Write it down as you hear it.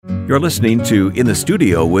You're listening to In the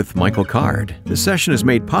Studio with Michael Card. This session is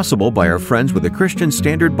made possible by our friends with the Christian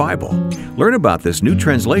Standard Bible. Learn about this new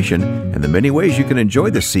translation and the many ways you can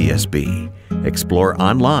enjoy the CSB. Explore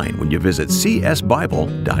online when you visit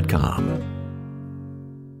csbible.com.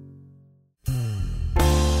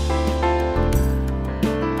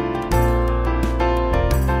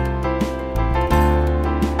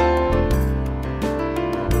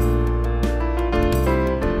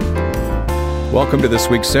 Welcome to this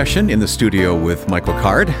week's session in the studio with Michael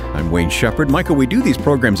Card. I'm Wayne Shepherd. Michael, we do these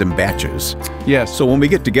programs in batches. Yes. So when we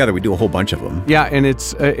get together, we do a whole bunch of them. Yeah, and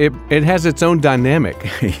it has its own dynamic,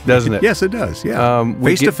 doesn't it? Yes, it does. Yeah.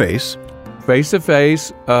 Face to face. Face to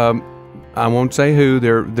face. I won't say who.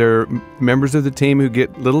 They're members of the team who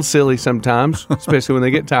get a little silly sometimes, especially when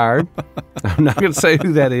they get tired. I'm not going to say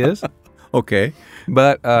who that is. Okay.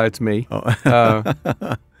 But it's me.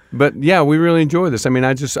 But yeah, we really enjoy this. I mean,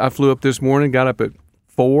 I flew up this morning, got up at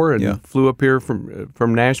 4 and flew up here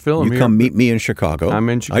from Nashville. You come meet me in Chicago. I'm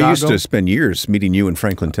in Chicago. I used to spend years meeting you in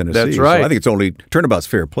Franklin, Tennessee. That's right. So I think it's only turnabout's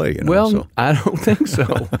fair play. Well, I don't think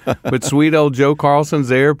so. But sweet old Joe Carlson's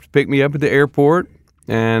there to pick me up at the airport,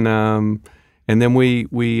 and then we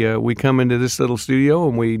come into this little studio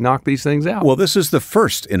and we knock these things out. Well, this is the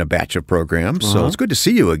first in a batch of programs, so it's good to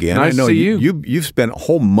see you again. Nice I know to see you. You've spent a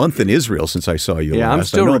whole month in Israel since I saw you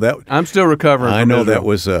last. I'm still recovering. I know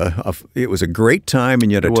Israel. that was a great time and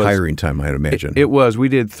yet a tiring time, I'd imagine. It was. We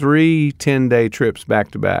did 3 10-day trips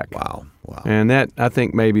back to back. Wow. And I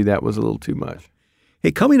think maybe that was a little too much.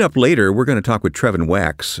 Hey, coming up later, we're going to talk with Trevin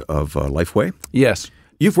Wax of Lifeway. Yes.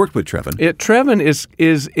 You've worked with Trevin. Trevin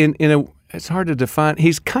is in a. It's hard to define.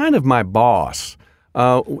 He's kind of my boss.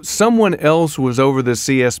 Someone else was over the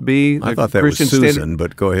CSB. I thought that Christian was Susan,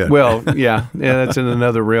 but go ahead. Well, yeah, that's in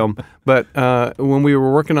another realm. But when we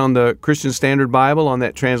were working on the Christian Standard Bible, on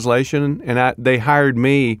that translation, and they hired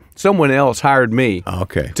me, someone else hired me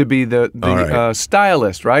to be the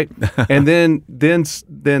stylist, right? And then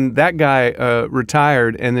that guy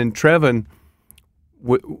retired, and then Trevin,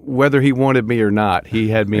 whether he wanted me or not, he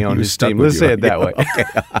had me on his team. Let's say it that way.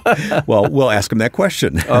 Okay. Well, we'll ask him that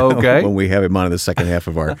question when we have him on in the second half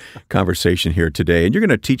of our conversation here today. And you're going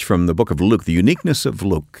to teach from the book of Luke, the uniqueness of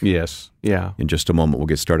Luke. Yes, yeah. In just a moment, we'll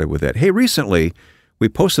get started with that. Hey, recently, we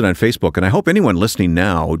posted on Facebook, and I hope anyone listening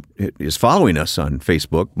now is following us on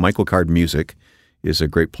Facebook. Michael Card Music is a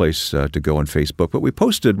great place to go on Facebook. But we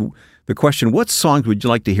posted the question, what songs would you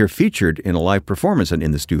like to hear featured in a live performance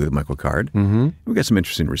in the studio with Michael Card? Mm-hmm. We got some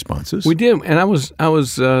interesting responses. We did, and I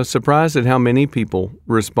was surprised at how many people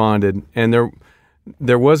responded. And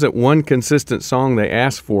there wasn't one consistent song they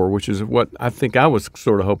asked for, which is what I think I was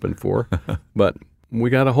sort of hoping for. But we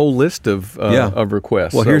got a whole list of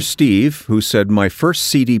requests. Well, here's Steve, who said, my first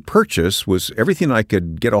CD purchase was everything I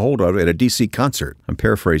could get a hold of at a DC concert. I'm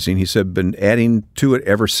paraphrasing. He said, been adding to it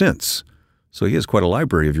ever since. So he has quite a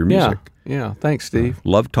library of your music. Yeah. Thanks, Steve.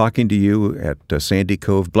 Love talking to you at Sandy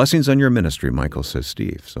Cove. Blessings on your ministry, Michael, says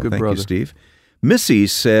Steve. So thank you, Steve. Missy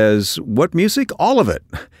says, what music? All of it.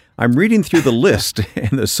 I'm reading through the list,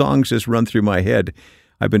 and the songs just run through my head.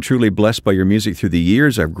 I've been truly blessed by your music through the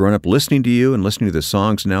years. I've grown up listening to you, and listening to the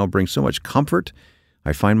songs now brings so much comfort.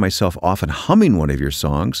 I find myself often humming one of your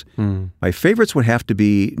songs. My favorites would have to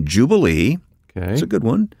be Jubilee. Okay. It's a good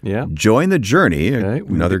one. Yeah. Join the Journey.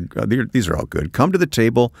 Okay. These are all good. Come to the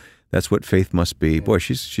Table. That's what faith must be. Boy,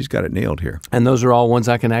 she's got it nailed here. And those are all ones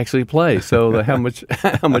I can actually play. So how much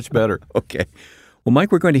better? Okay. Well,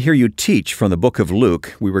 Mike, we're going to hear you teach from the book of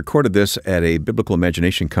Luke. We recorded this at a Biblical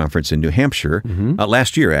Imagination Conference in New Hampshire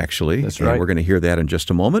last year, actually. That's right. And we're going to hear that in just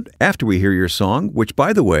a moment after we hear your song, which,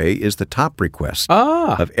 by the way, is the top request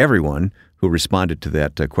of everyone who responded to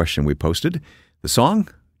that question we posted. The song,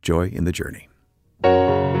 Joy in the Journey.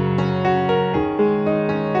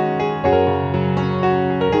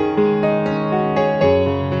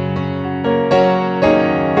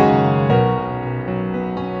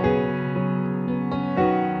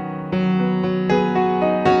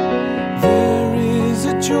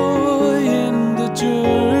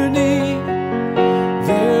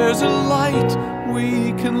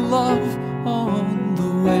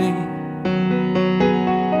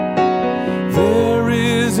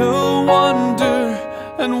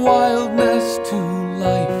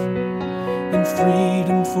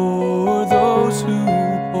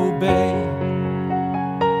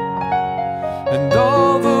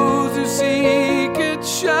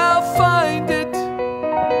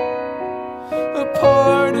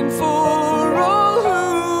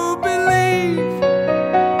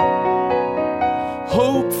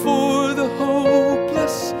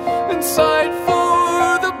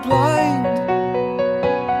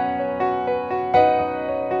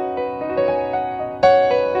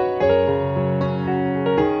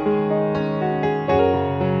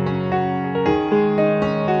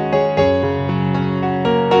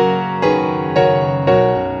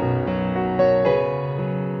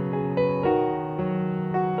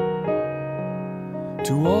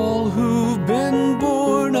 To all who've been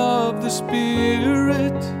born of the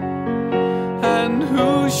Spirit and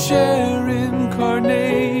who share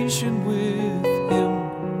incarnation with Him,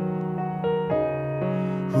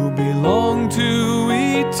 who belong to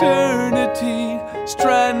eternity,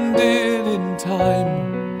 stranded in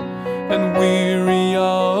time and weary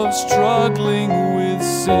of struggling with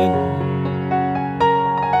sin.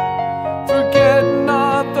 Forget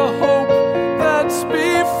not the hope that's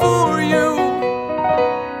before you,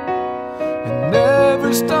 and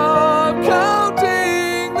never stop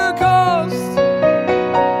counting the cost.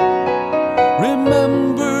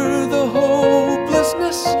 Remember the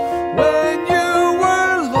hopelessness when you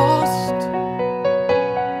were lost.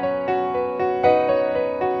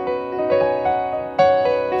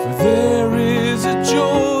 For there is a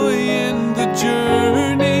joy in the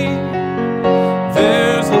journey.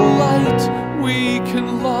 There's a light we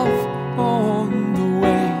can love on the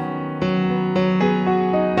way.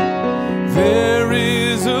 There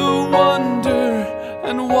is a wonder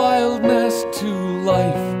and wildness to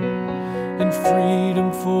life, and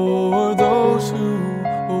freedom for those who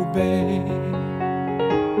obey.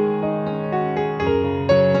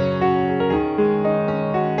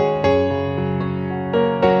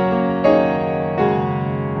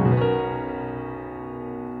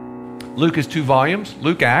 Luke is 2 volumes.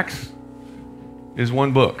 Luke Acts is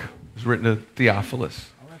 1 book. It's written to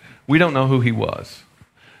Theophilus. We don't know who he was.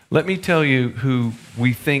 Let me tell you who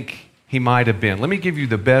we think he might have been. Let me give you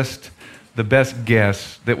the best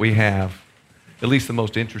guess that we have, at least the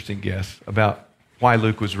most interesting guess about why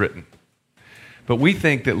Luke was written. But we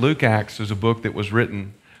think that Luke Acts is a book that was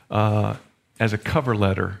written as a cover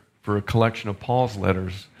letter for a collection of Paul's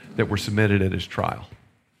letters that were submitted at his trial.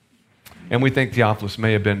 And we think Theophilus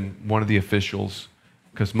may have been one of the officials,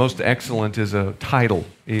 because most excellent is a title.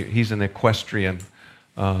 He's an equestrian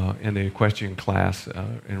in the equestrian class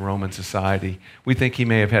in Roman society. We think he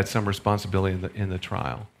may have had some responsibility in the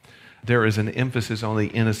trial. There is an emphasis on the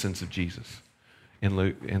innocence of Jesus in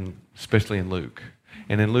Luke, especially in Luke.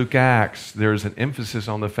 And in Luke Acts, there's an emphasis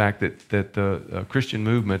on the fact that the Christian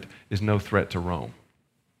movement is no threat to Rome.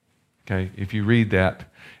 Okay, if you read that,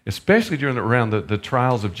 especially around the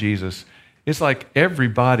trials of Jesus, it's like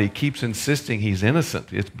everybody keeps insisting he's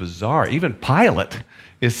innocent. It's bizarre. Even Pilate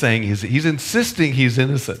is saying he's insisting he's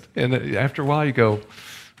innocent. And after a while you go,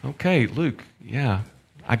 okay, Luke, yeah,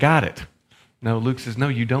 I got it. No, Luke says, no,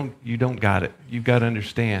 you don't got it. You've got to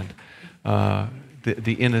understand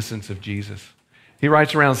the innocence of Jesus. He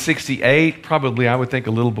writes around 68, probably I would think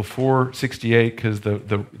a little before 68, because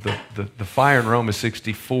the fire in Rome is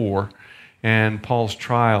 64, and Paul's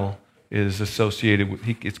trial is associated with,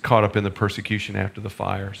 he gets caught up in the persecution after the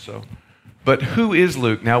fire. So, but who is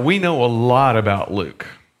Luke? Now, we know a lot about Luke.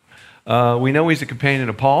 We know he's a companion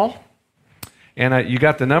of Paul, and you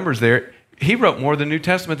got the numbers there. He wrote more of the New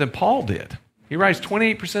Testament than Paul did. He writes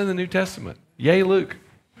 28% of the New Testament. Yay, Luke.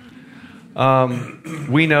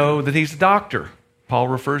 We know that he's a doctor. Paul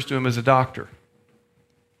refers to him as a doctor,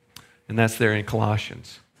 and that's there in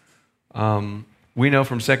Colossians. We know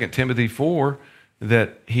from 2 Timothy 4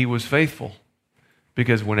 that he was faithful,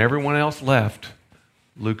 because when everyone else left,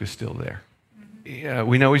 Luke is still there. Yeah,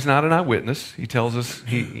 we know he's not an eyewitness. He tells us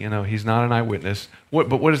he's not an eyewitness.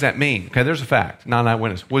 But what does that mean? Okay, there's a fact, not an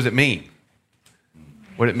eyewitness. What does it mean?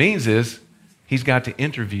 What it means is he's got to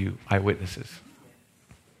interview eyewitnesses.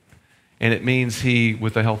 And it means he,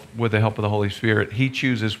 with the help of the Holy Spirit, he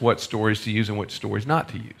chooses what stories to use and what stories not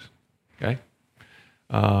to use. Okay?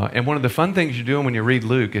 And one of the fun things you're doing when you read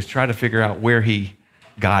Luke is try to figure out where he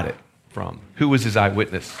got it from. Who was his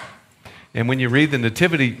eyewitness? And when you read the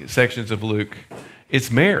nativity sections of Luke,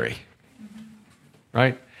 it's Mary,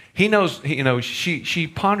 right? He knows, she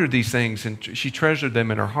pondered these things and she treasured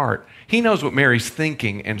them in her heart. He knows what Mary's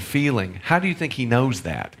thinking and feeling. How do you think he knows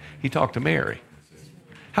that? He talked to Mary.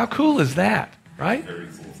 How cool is that, right?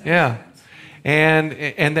 Yeah.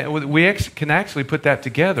 And that we can actually put that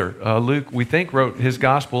together. Luke, we think, wrote his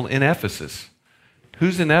gospel in Ephesus.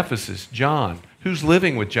 Who's in Ephesus? John. Who's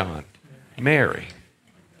living with John? Mary.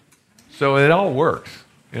 So it all works.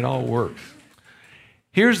 It all works.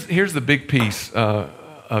 Here's the big piece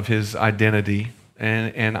of his identity,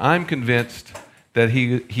 and I'm convinced that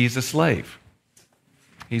he's a slave.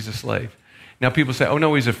 He's a slave. Now people say, oh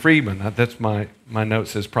no, he's a freedman. That's my note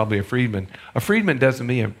says probably a freedman. A freedman doesn't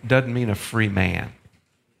mean a free man.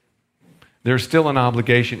 There's still an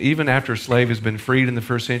obligation, even after a slave has been freed in the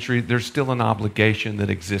first century, there's still an obligation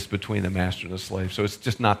that exists between the master and the slave. So it's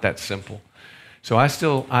just not that simple. So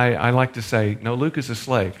I like to say, no, Luke is a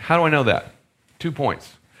slave. How do I know that? 2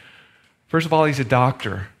 points. First of all, he's a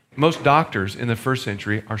doctor. Most doctors in the first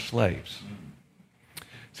century are slaves.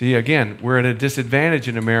 See, again, we're at a disadvantage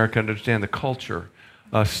in America to understand the culture.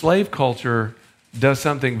 Slave culture does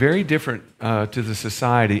something very different to the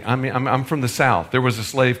society. I mean, I'm from the South. There was a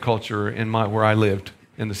slave culture where I lived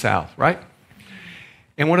in the South, right?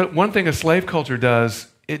 And one thing a slave culture does,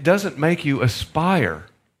 it doesn't make you aspire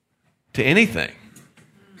to anything,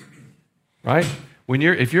 right?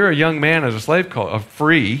 If you're a young man as a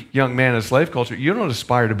free young man as a slave culture, you don't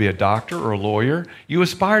aspire to be a doctor or a lawyer. You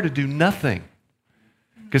aspire to do nothing,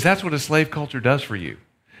 because that's what a slave culture does for you.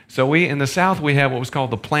 So in the South, we have what was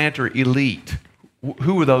called the planter elite.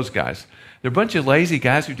 Who were those guys? They're a bunch of lazy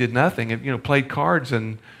guys who did nothing and played cards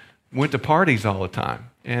and went to parties all the time.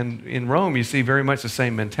 And in Rome, you see very much the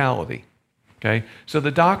same mentality. Okay, so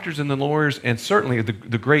the doctors and the lawyers, and certainly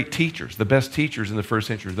the great teachers, the best teachers in the first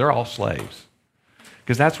century, they're all slaves,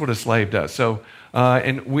 because that's what a slave does. So,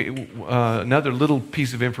 another little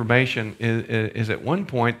piece of information is at one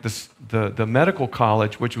point the medical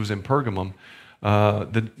college, which was in Pergamum,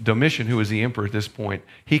 the Domitian, who was the emperor at this point,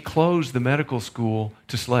 he closed the medical school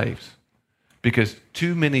to slaves because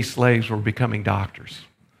too many slaves were becoming doctors.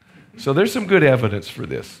 So there's some good evidence for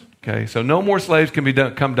this. Okay, so no more slaves can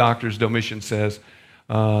become doctors, Domitian says,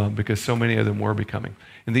 because so many of them were becoming.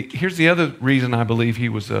 And here's the other reason I believe he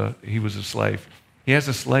was a slave. He has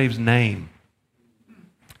a slave's name.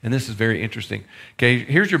 And this is very interesting. Okay,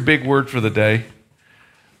 here's your big word for the day.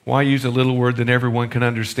 Why use a little word that everyone can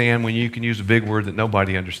understand when you can use a big word that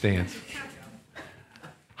nobody understands?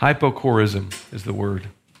 Hypocorism is the word.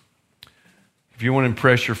 If you want to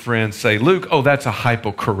impress your friends, say, Luke, oh, that's a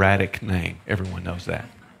hypochoratic name. Everyone knows that.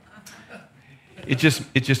 It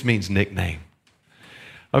just means nickname.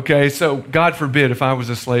 Okay, so God forbid if I was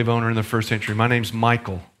a slave owner in the first century, my name's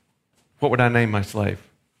Michael. What would I name my slave?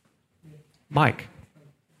 Mike.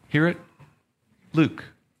 Hear it? Luke.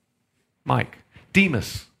 Mike.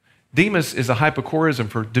 Demas. Demas is a hypocorism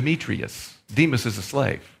for Demetrius. Demas is a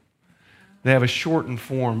slave. They have a shortened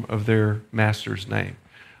form of their master's name.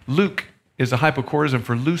 Luke is a hypocorism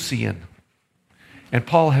for Lucian. And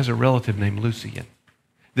Paul has a relative named Lucian.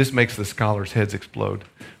 This makes the scholars' heads explode,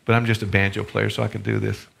 but I'm just a banjo player, so I can do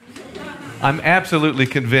this. I'm absolutely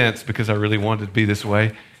convinced, because I really wanted to be this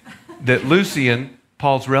way, that Lucian,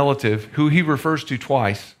 Paul's relative, who he refers to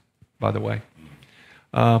twice, by the way,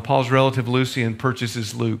 Paul's relative Lucian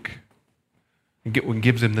purchases Luke and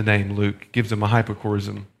gives him the name Luke, gives him a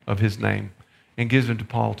hypocorism of his name, and gives him to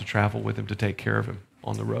Paul to travel with him, to take care of him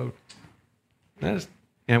on the road.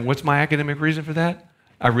 And what's my academic reason for that?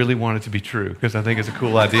 I really want it to be true because I think it's a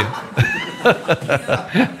cool idea.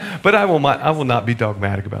 But I will not be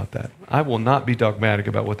dogmatic about that. I will not be dogmatic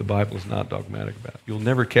about what the Bible is not dogmatic about. You'll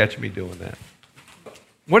never catch me doing that.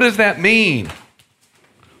 What does that mean?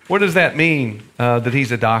 What does that mean that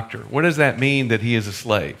he's a doctor? What does that mean that he is a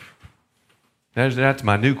slave? That's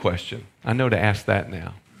my new question. I know to ask that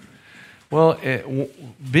now. Well,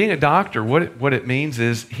 being a doctor, what it means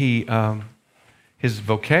is his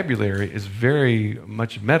vocabulary is very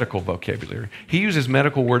much medical vocabulary. He uses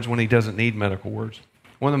medical words when he doesn't need medical words.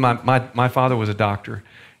 One of my father was a doctor,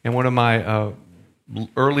 and one of my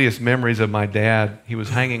earliest memories of my dad, he was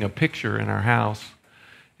hanging a picture in our house.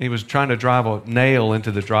 And he was trying to drive a nail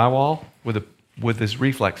into the drywall with his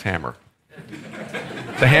reflex hammer.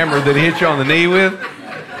 The hammer that he hit you on the knee with.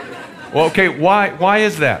 Well, okay, why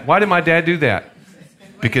is that? Why did my dad do that?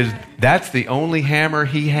 Because that's the only hammer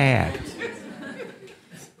he had.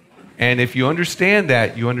 And if you understand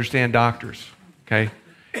that, you understand doctors, okay?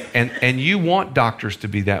 And you want doctors to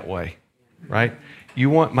be that way, right?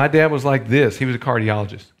 My dad was like this. He was a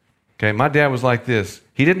cardiologist, okay? My dad was like this.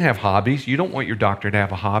 He didn't have hobbies. You don't want your doctor to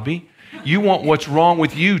have a hobby. You want what's wrong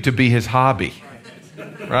with you to be his hobby,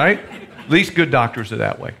 right? At least good doctors are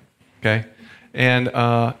that way, okay? And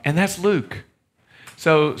that's Luke.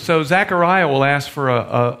 So Zechariah will ask for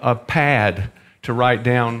a pad to write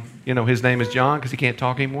down, his name is John because he can't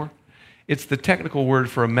talk anymore. It's the technical word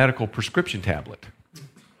for a medical prescription tablet.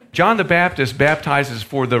 John the Baptist baptizes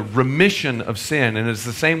for the remission of sin, and it's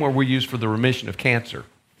the same word we use for the remission of cancer.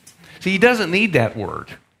 See, he doesn't need that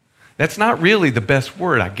word. That's not really the best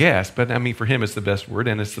word, I guess, but for him it's the best word,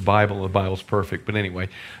 and it's the Bible. The Bible's perfect. But anyway,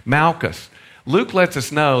 Malchus. Luke lets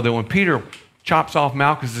us know that when Peter chops off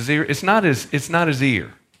Malchus's ear, it's not his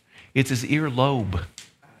ear. It's his earlobe.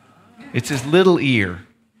 It's his little ear.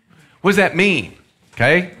 What does that mean?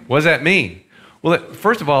 Okay, what does that mean? Well,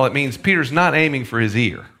 first of all, it means Peter's not aiming for his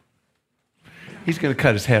ear. He's going to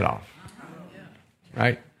cut his head off,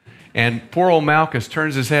 right? And poor old Malchus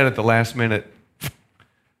turns his head at the last minute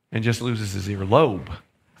and just loses his earlobe.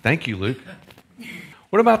 Thank you, Luke.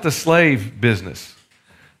 What about the slave business?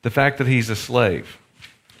 The fact that he's a slave.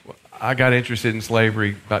 I got interested in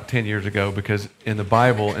slavery about 10 years ago because in the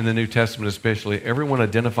Bible, in the New Testament especially, everyone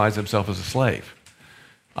identifies himself as a slave.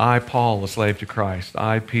 I, Paul, a slave to Christ.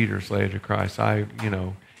 I, Peter, slave to Christ.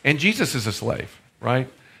 And Jesus is a slave, right?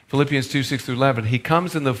 Philippians 2:6-11, he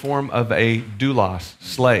comes in the form of a doulos,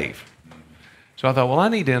 slave. So I thought, well, I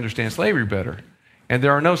need to understand slavery better. And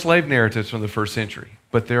there are no slave narratives from the first century,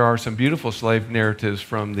 but there are some beautiful slave narratives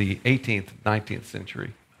from the 18th, 19th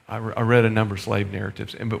century. I read a number of slave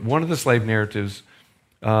narratives, but one of the slave narratives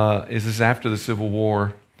is after the Civil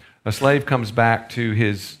War. A slave comes back to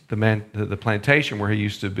the plantation where he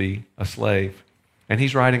used to be a slave, and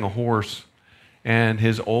he's riding a horse, and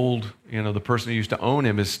his the person who used to own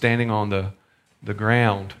him is standing on the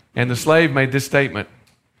ground. And the slave made this statement.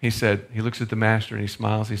 He said, he looks at the master and he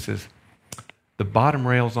smiles. He says, "The bottom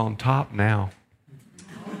rail's on top now."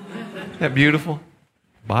 Isn't that beautiful?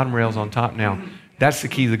 Bottom rail's on top now. That's the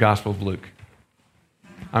key to the Gospel of Luke.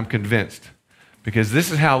 I'm convinced. Because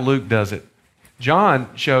this is how Luke does it. John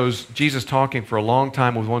shows Jesus talking for a long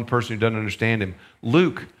time with one person who doesn't understand him.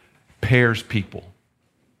 Luke pairs people.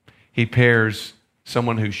 He pairs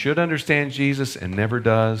someone who should understand Jesus and never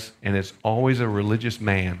does, and it's always a religious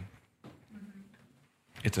man.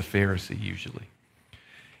 It's a Pharisee usually.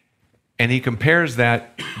 And he compares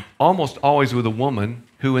that almost always with a woman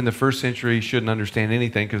who in the first century shouldn't understand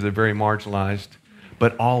anything because they're very marginalized,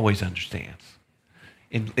 but always understands.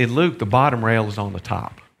 In Luke, the bottom rail is on the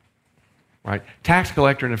top, right? Tax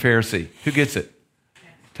collector and a Pharisee. Who gets it?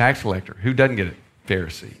 Tax collector. Who doesn't get it?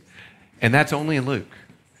 Pharisee. And that's only in Luke.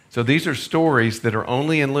 So these are stories that are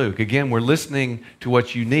only in Luke. Again, we're listening to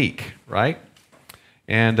what's unique, right?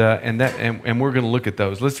 And we're going to look at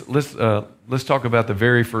those. Let's talk about the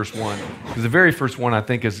very first one, because the very first one I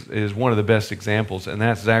think is one of the best examples, and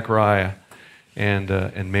that's Zechariah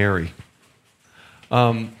and Mary.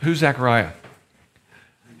 Who's Zechariah?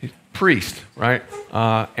 He's a priest, right?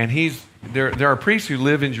 And there are priests who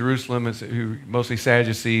live in Jerusalem, who mostly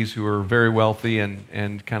Sadducees, who are very wealthy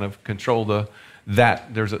and kind of control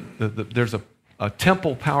there's a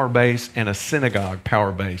temple power base and a synagogue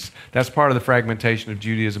power base. That's part of the fragmentation of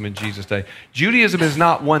Judaism in Jesus' day. Judaism is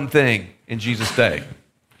not one thing in Jesus' day.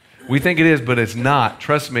 We think it is, but it's not.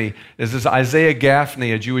 Trust me, as this Isaiah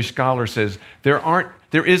Gaffney, a Jewish scholar, says,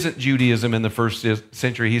 there isn't Judaism in the first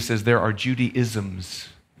century. He says there are Judaisms.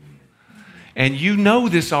 And you know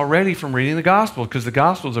this already from reading the Gospels, because the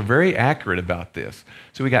Gospels are very accurate about this.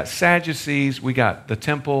 So we got Sadducees, we got the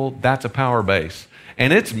temple, that's a power base.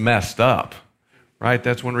 And it's messed up, right?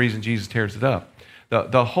 That's one reason Jesus tears it up.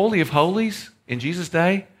 The Holy of Holies in Jesus'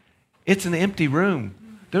 day, it's an empty room.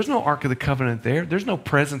 There's no Ark of the Covenant there. There's no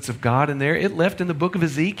presence of God in there. It left in the book of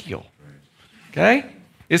Ezekiel. Okay?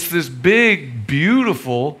 It's this big,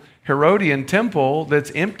 beautiful Herodian temple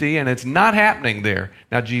that's empty, and it's not happening there.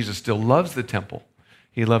 Now, Jesus still loves the temple.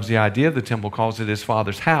 He loves the idea of the temple, calls it his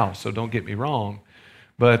Father's house, so don't get me wrong.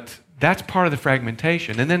 But that's part of the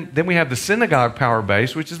fragmentation. And then we have the synagogue power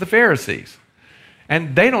base, which is the Pharisees.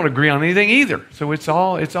 And they don't agree on anything either. So it's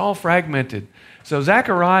all fragmented. So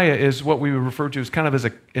Zechariah is what we would refer to as kind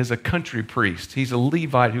of as a country priest. He's a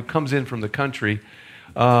Levite who comes in from the country,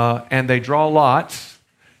 and they draw lots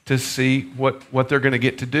to see what they're going to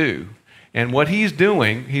get to do. And what he's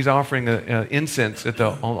doing, he's offering incense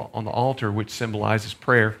on the altar, which symbolizes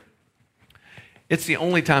prayer. It's the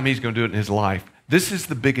only time he's going to do it in his life. This is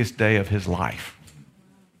the biggest day of his life.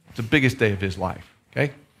 It's the biggest day of his life,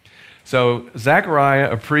 okay? So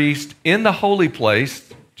Zechariah, a priest, in the holy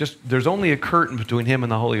place, there's only a curtain between him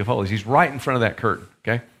and the Holy of Holies. He's right in front of that curtain,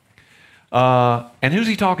 okay? And who's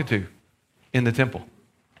he talking to in the temple?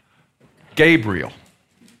 Gabriel.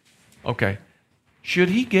 Okay. Should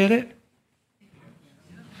he get it?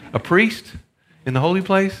 A priest in the holy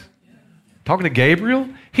place? Talking to Gabriel?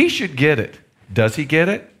 He should get it. Does he get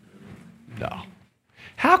it? No.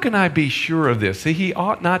 How can I be sure of this? See, he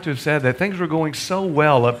ought not to have said that. Things were going so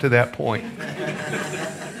well up to that point.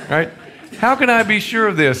 Right? How can I be sure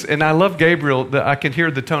of this? And I love Gabriel. I can hear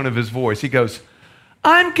the tone of his voice. He goes,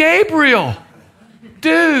 "I'm Gabriel.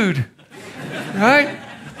 Dude." Right?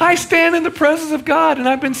 I stand in the presence of God, and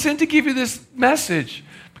I've been sent to give you this message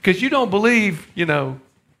because you don't believe,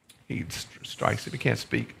 he strikes him. He can't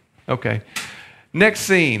speak. Okay. Next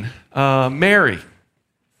scene, Mary.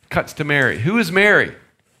 Cuts to Mary. Who is Mary?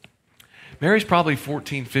 Mary's probably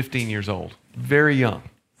 14, 15 years old. Very young.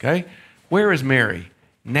 Okay? Where is Mary?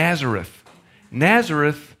 Nazareth.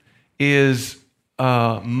 Nazareth is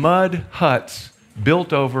mud huts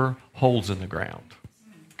built over holes in the ground.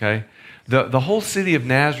 Okay? The whole city of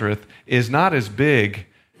Nazareth is not as big,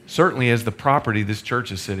 certainly, as the property this church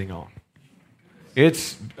is sitting on.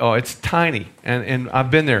 It's tiny, and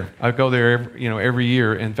I've been there. I go there every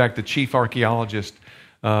year. In fact, the chief archaeologist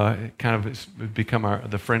kind of has become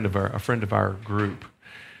a friend of our group.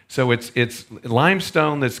 So it's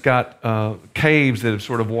limestone that's got caves that have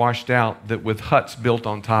sort of washed out with huts built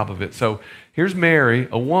on top of it. So here's Mary,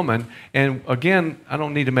 a woman, and again, I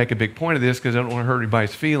don't need to make a big point of this because I don't want to hurt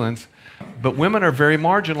anybody's feelings, but women are very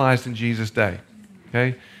marginalized in Jesus' day.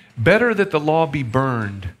 Okay, better that the law be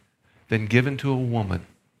burned than given to a woman.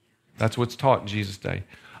 That's what's taught in Jesus' day.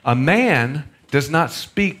 A man does not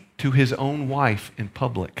speak to his own wife in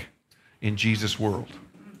public in Jesus' world.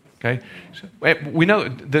 Okay? So we know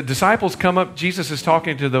the disciples come up, Jesus is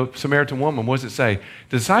talking to the Samaritan woman. What does it say?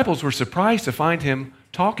 The disciples were surprised to find him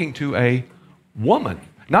talking to a woman,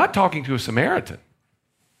 not talking to a Samaritan.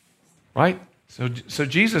 Right? So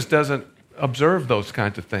Jesus doesn't observe those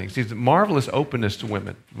kinds of things. He's a marvelous openness to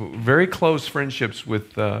women, very close friendships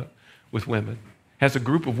with women. Has a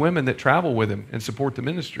group of women that travel with him and support the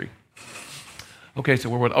ministry. Okay,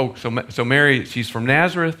 so so Mary, she's from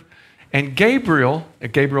Nazareth, and Gabriel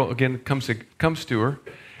again comes to her,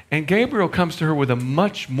 and Gabriel comes to her with a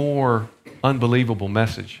much more unbelievable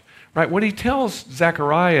message. Right? When he tells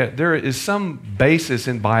Zechariah, there is some basis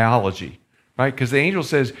in biology, right? Because the angel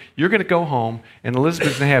says, you're going to go home, and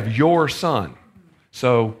Elizabeth's going to have your son.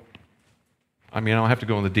 So, I don't have to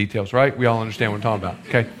go into the details, right? We all understand what I'm talking about,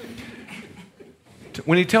 okay?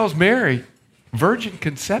 When he tells Mary, virgin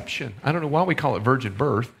conception, I don't know why we call it virgin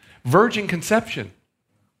birth, virgin conception,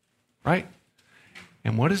 right?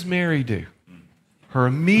 And what does Mary do? Her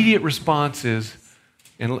immediate response is,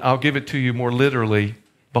 and I'll give it to you more literally,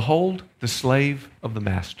 behold, the slave of the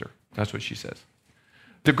master. That's what she says.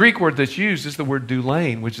 The Greek word that's used is the word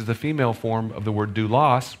doulain, which is the female form of the word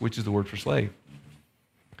doulos, which is the word for slave.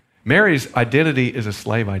 Mary's identity is a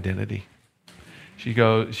slave identity. She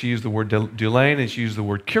used the word doulain, and she used the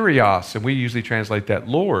word kurios, and we usually translate that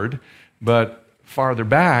Lord, but farther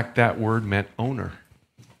back, that word meant owner.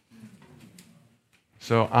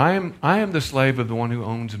 So I am the slave of the one who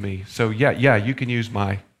owns me. So yeah, you can use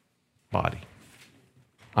my body.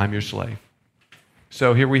 I'm your slave.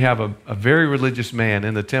 So here we have a very religious man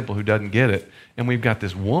in the temple who doesn't get it, and we've got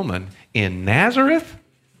this woman in Nazareth,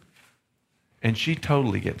 and she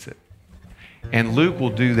totally gets it. And Luke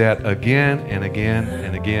will do that again and again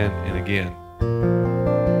and again and again.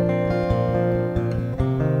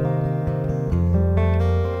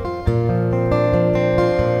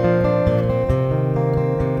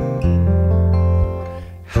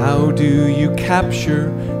 How do you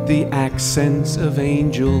capture the accents of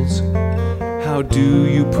angels? How do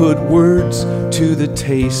you put words to the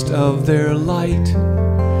taste of their light?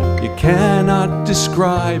 You cannot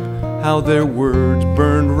describe how their words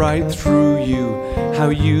burned right through you, how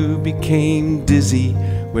you became dizzy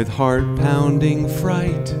with heart-pounding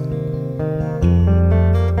fright.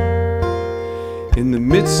 In the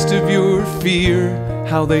midst of your fear,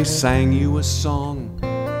 how they sang you a song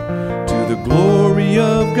to the glory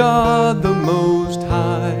of God the Most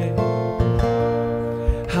High.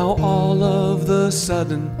 How all of the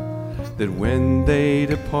sudden, that when they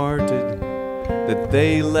departed, that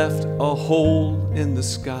they left a hole in the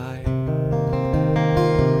sky.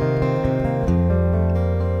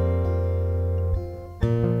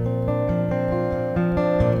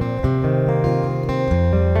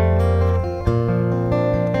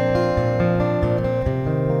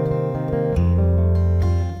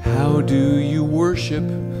 How do you worship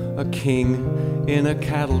a king in a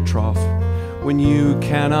cattle trough when you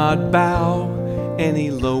cannot bow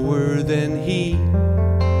any lower than he?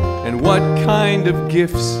 And what kind of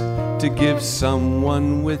gifts to give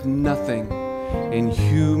someone with nothing in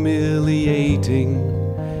humiliating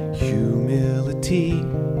humility?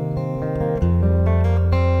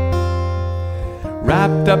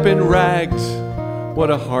 Wrapped up in rags,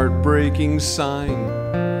 what a heartbreaking sign.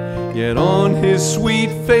 Yet on his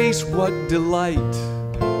sweet face, what delight.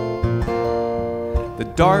 The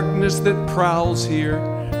darkness that prowls here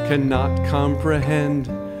cannot comprehend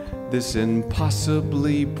this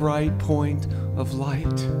impossibly bright point of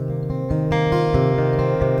light.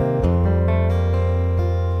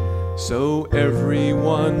 So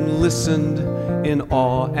everyone listened in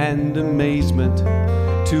awe and amazement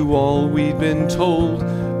to all we'd been told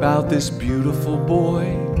about this beautiful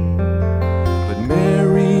boy. But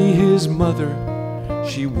Mary, his mother,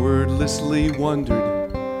 she wordlessly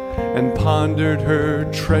wondered and pondered her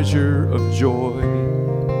treasure of joy.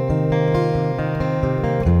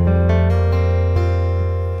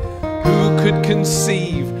 Could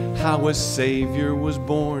conceive how a Savior was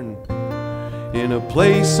born in a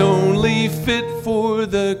place only fit for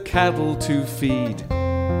the cattle to feed.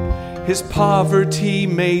 His poverty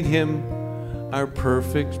made him our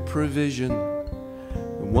perfect provision,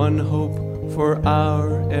 the one hope for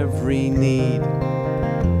our every need,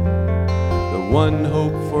 the one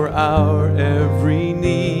hope for our every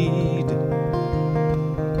need.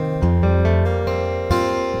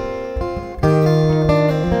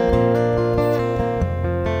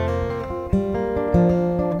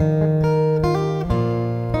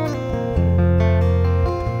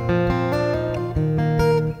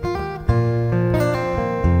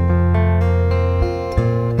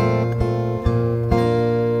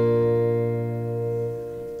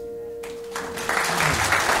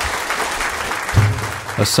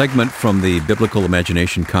 A segment from the Biblical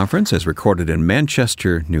Imagination Conference as recorded in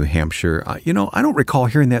Manchester, New Hampshire. I don't recall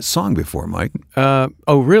hearing that song before, Mike. Oh,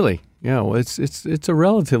 really? Yeah, well, it's a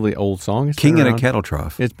relatively old song. It's King in a Cattle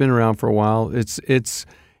Trough. It's been around for a while. It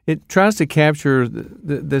tries to capture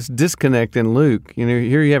this disconnect in Luke.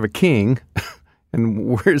 Here you have a king, and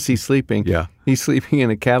where is he sleeping? Yeah, he's sleeping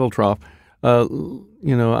in a cattle trough. I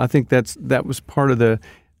think that was part of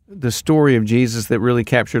the story of Jesus that really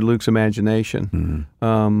captured Luke's imagination.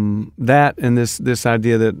 Mm-hmm. That and this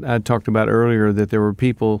idea that I talked about earlier, that there were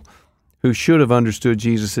people who should have understood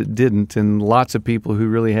Jesus that didn't, and lots of people who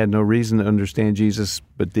really had no reason to understand Jesus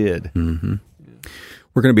but did. Mm-hmm.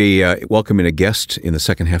 We're going to be welcoming a guest in the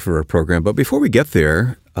second half of our program, but before we get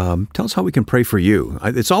there, tell us how we can pray for you.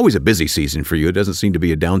 It's always a busy season for you. It doesn't seem to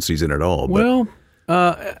be a down season at all. Well,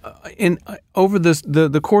 over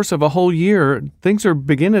the course of a whole year, things are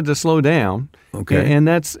beginning to slow down. Okay, and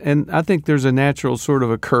I think there's a natural sort of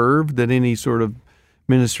a curve that any sort of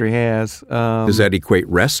ministry has. Does that equate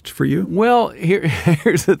rest for you? Well,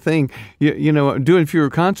 here's the thing. Doing fewer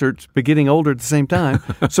concerts, but getting older at the same time.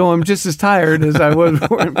 So I'm just as tired as I was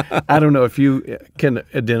before. I don't know if you can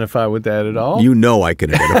identify with that at all. I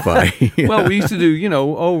can identify. Well, we used to do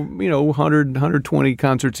 100, 120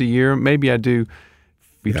 concerts a year. Maybe I do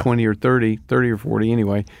 20 or 30 or 40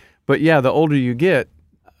 anyway. But yeah, the older you get,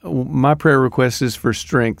 my prayer request is for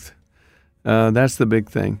strength. That's the big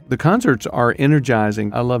thing. The concerts are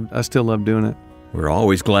energizing. I still love doing it. We're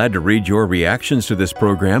always glad to read your reactions to this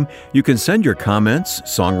program. You can send your comments,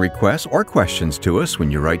 song requests, or questions to us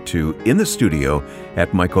when you write to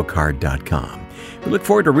inthestudio@michaelcard.com. We look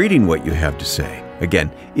forward to reading what you have to say.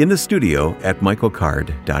 Again,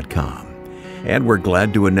 inthestudio@michaelcard.com. And we're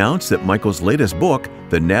glad to announce that Michael's latest book,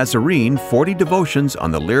 The Nazarene 40 Devotions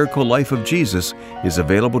on the Lyrical Life of Jesus, is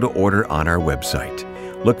available to order on our website.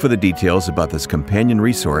 Look for the details about this companion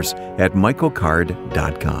resource at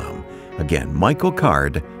michaelcard.com. Again,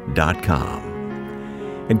 michaelcard.com.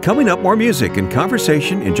 And coming up, more music and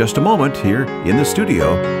conversation in just a moment here in the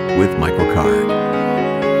studio with Michael Card.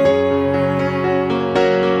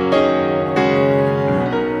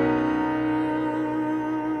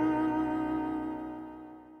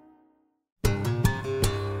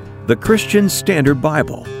 The Christian Standard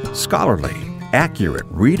Bible. Scholarly, accurate,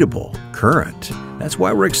 readable, current. That's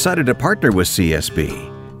why we're excited to partner with CSB.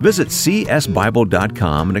 Visit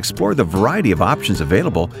csbible.com and explore the variety of options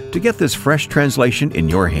available to get this fresh translation in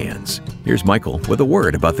your hands. Here's Michael with a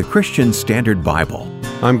word about the Christian Standard Bible.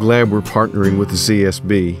 I'm glad we're partnering with the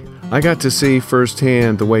CSB. I got to see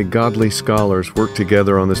firsthand the way godly scholars work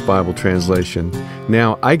together on this Bible translation.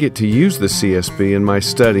 Now I get to use the CSB in my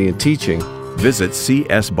study and teaching. Visit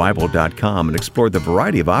csbible.com and explore the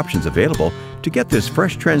variety of options available to get this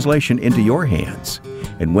fresh translation into your hands.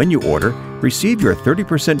 And when you order, receive your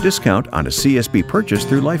 30% discount on a CSB purchase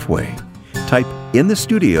through Lifeway. Type "in the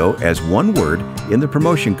studio" as one word in the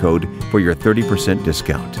promotion code for your 30%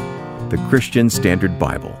 discount. The Christian Standard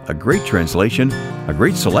Bible, a great translation, a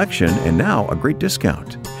great selection, and now a great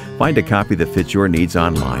discount. Find a copy that fits your needs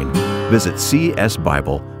online. Visit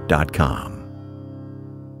csbible.com.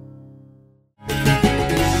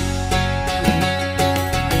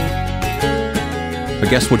 A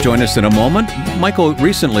guest will join us in a moment. Michael,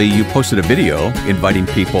 recently you posted a video inviting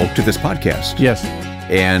people to this podcast. Yes.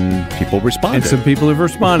 And people responded. And some people have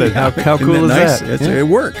responded. How cool is nice? that? It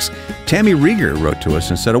works. Tammy Rieger wrote to us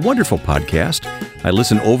and said, "A wonderful podcast. I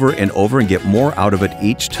listen over and over and get more out of it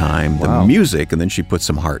each time." Wow. The music, and then she put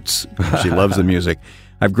some hearts. She loves the music.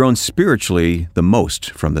 I've grown spiritually the most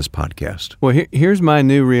from this podcast. Well, here's my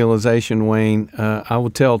new realization, Wayne. I will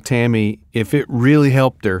tell Tammy, if it really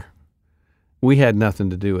helped her, we had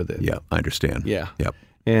nothing to do with it. Yeah, I understand. Yeah. Yep.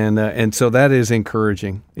 And so that is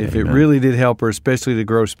encouraging. If Amen. It really did help her, especially to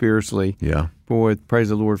grow spiritually, yeah, boy, praise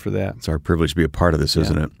the Lord for that. It's our privilege to be a part of this,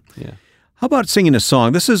 isn't it? Yeah. How about singing a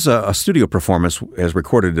song? This is a studio performance as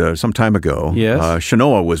recorded some time ago. Yes.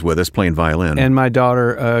 Shanoa was with us playing violin. And my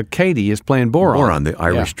daughter, Katie, is playing boron. Boron, the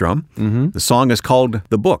Irish drum. Mm-hmm. The song is called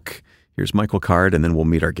 "The Book." Here's Michael Card, and then we'll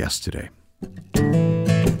meet our guest today. Through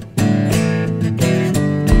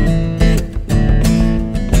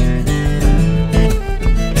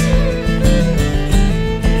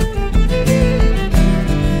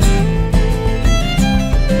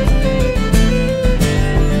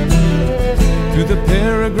the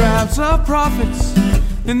paragraphs of prophets,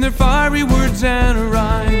 in their fiery words and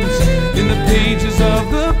rhymes, in the pages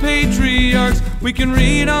of the patriarchs, we can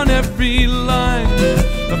read on every line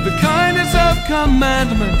of the kindness of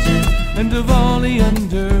commandment and of all he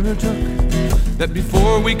undertook. That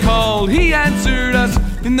before we called, he answered us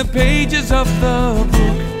in the pages of the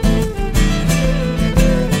book.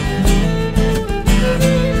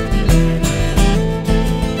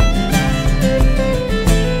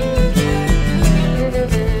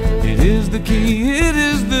 It is the key, it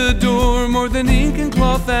is the door, more than ink and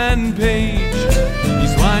cloth and page.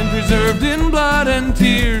 He's wine preserved in blood and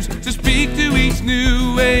tears to speak to each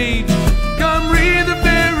new age. Come read the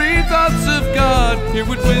very thoughts of God, hear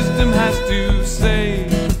what wisdom has to say.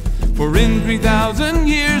 For in 3,000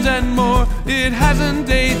 years and more, it hasn't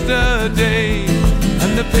aged a day.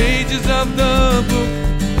 And the pages of the book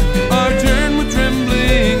are turned with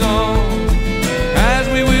trembling awe, as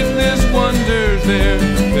we witness wonders there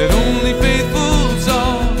that only faithful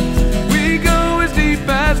saw. We go as deep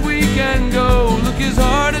as we can go, look as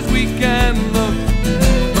hard as we can look,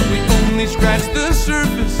 but we only scratch the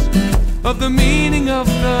surface of the meaning of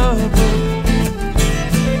the book.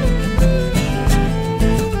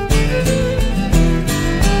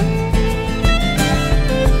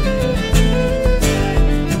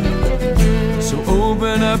 So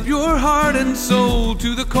open up your heart and soul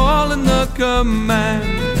to the call and the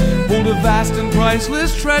command. Hold a vast and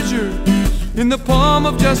priceless treasure in the palm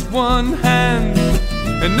of just one hand,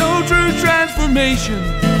 and know true transformation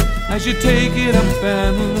as you take it up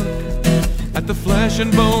and look at the flesh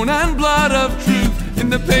and bone and blood of truth in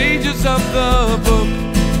the pages of the book.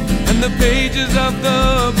 And the pages of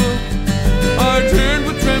the book are turned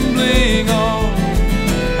with trembling awe,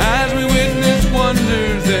 as we witness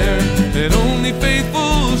wonders there that only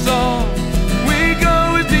faithful saw. We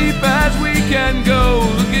go as deep as we can go,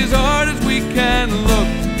 look as hard as we can look,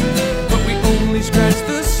 but we only scratch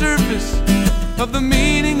the surface of the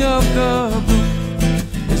meaning of the book.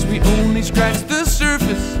 Yes, we only scratch the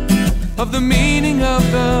surface of the meaning of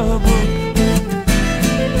the book.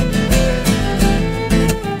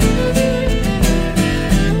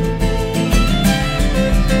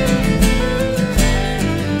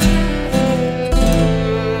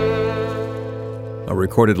 A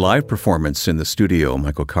recorded live performance in the studio,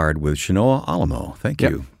 Michael Card with Shanoa Alamo. Thank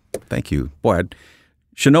you. Yep. Thank you. Boy,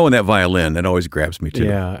 Shanoa and that violin, that always grabs me too.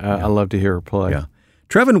 Yeah, I love to hear her play. Yeah.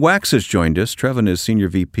 Trevin Wax has joined us. Trevin is Senior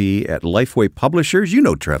VP at Lifeway Publishers. You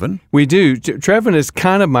know Trevin. We do. Trevin is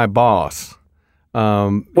kind of my boss.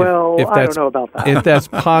 Well, I don't know about that. If that's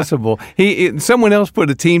possible. Someone else put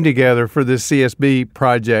a team together for this CSB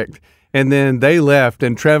project, and then they left,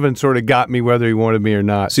 and Trevin sort of got me whether he wanted me or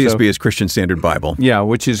not. CSB is Christian Standard Bible. Yeah,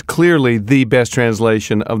 which is clearly the best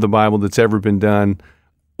translation of the Bible that's ever been done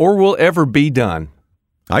or will ever be done.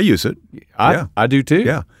 I use it. I do too.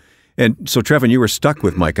 Yeah. And so, Trevin, you were stuck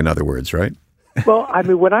with Mike, in other words, right? Well, I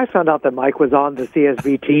mean, when I found out that Mike was on the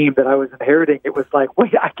CSB team that I was inheriting, it was like,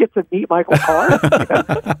 wait, I get to meet Michael Card?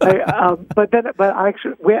 But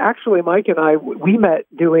Mike and I, we met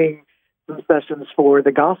doing some sessions for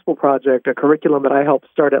the Gospel Project, a curriculum that I helped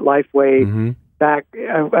start at Lifeway back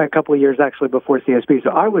a couple of years actually before CSB.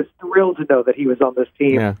 So I was thrilled to know that he was on this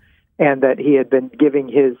team and that he had been giving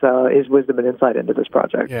his wisdom and insight into this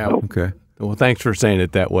project. Yeah. So. Okay. Well, thanks for saying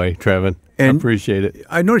it that way, Trevin. I appreciate it.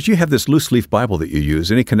 I noticed you have this loose leaf Bible that you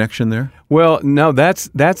use. Any connection there? Well, no, that's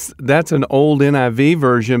an old NIV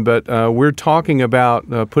version, but we're talking about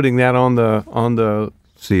putting that on the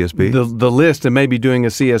CSB, the list, and maybe doing a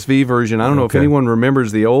CSV version. I don't know if anyone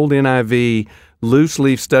remembers the old NIV loose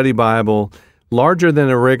leaf study Bible, larger than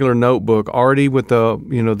a regular notebook, already with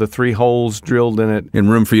the 3 holes drilled in it, and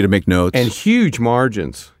room for you to make notes, and huge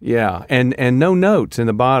margins. Yeah, and no notes in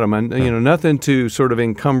the bottom, and nothing to sort of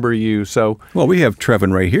encumber you. So, well, we have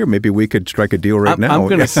Trevin right here. Maybe we could strike a deal now. I'm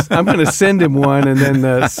gonna send him one, and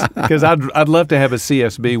then because I'd love to have a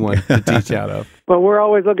CSB one to teach out of. Well, we're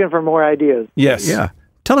always looking for more ideas. Yes. Yeah.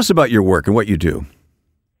 Tell us about your work and what you do.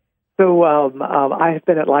 So I have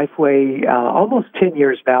been at Lifeway almost 10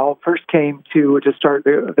 years now. First came to start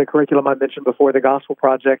the curriculum I mentioned before, the Gospel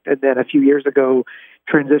Project, and then a few years ago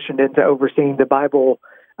transitioned into overseeing the Bible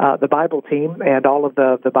team and all of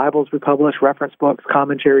the Bibles we publish, reference books,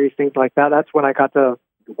 commentaries, things like that. That's when I got to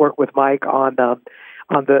work with Mike on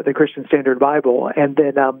the Christian Standard Bible. And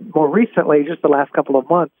then more recently, just the last couple of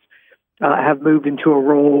months, have moved into a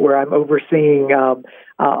role where I'm overseeing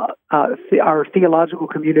our theological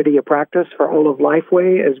community of practice for all of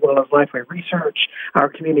Lifeway, as well as Lifeway Research, our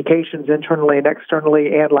communications internally and externally,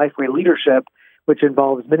 and Lifeway Leadership, which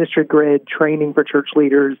involves ministry grid, training for church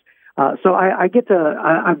leaders. So I get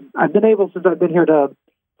to, I've been able, since I've been here, to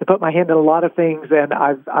put my hand in a lot of things, and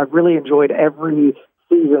I've really enjoyed every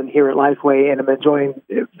season here at Lifeway, and I'm enjoying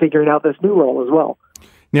figuring out this new role as well.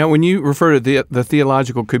 Now, when you refer to the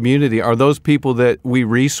theological community, are those people that we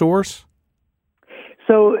resource?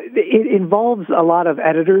 So it involves a lot of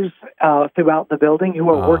editors throughout the building who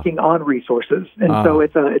are working on resources, and so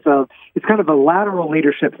it's kind of a lateral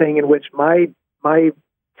leadership thing in which my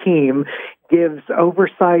team gives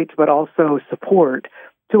oversight but also support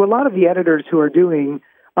to a lot of the editors who are doing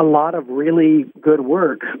a lot of really good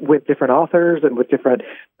work with different authors and with different.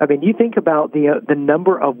 I mean, you think about the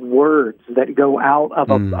number of words that go out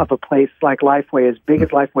of a place like Lifeway, as big as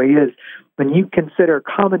Lifeway is. When you consider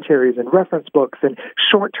commentaries and reference books and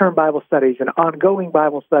short-term Bible studies and ongoing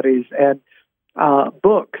Bible studies and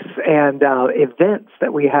books and events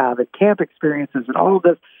that we have and camp experiences and all of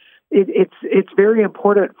this, it's very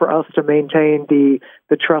important for us to maintain the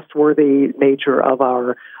trustworthy nature of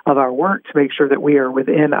our work, to make sure that we are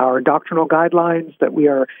within our doctrinal guidelines, that we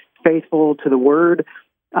are faithful to the Word,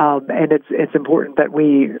 and it's important that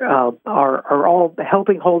we are all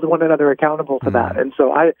helping hold one another accountable to that. And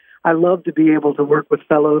so I love to be able to work with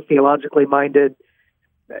fellow theologically minded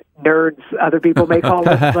nerds, other people may call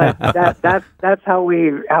us, but that's how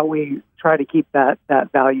we try to keep that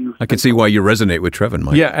value. I can see why you resonate with Trevin,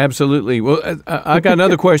 Mike. Yeah, absolutely. Well, I got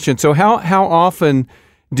another question. So how often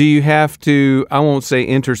do you have to, I won't say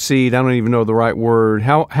intercede, I don't even know the right word.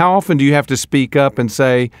 How often do you have to speak up and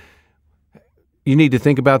say, you need to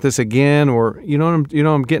think about this again, or you know what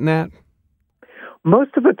I'm getting at?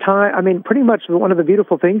 Most of the time, I mean, pretty much one of the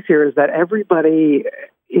beautiful things here is that everybody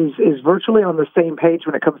is virtually on the same page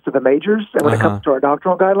when it comes to the majors and when it comes to our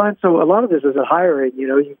doctrinal guidelines. So a lot of this is a hiring.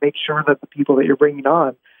 You make sure that the people that you're bringing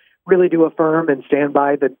on really do affirm and stand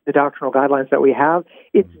by the doctrinal guidelines that we have.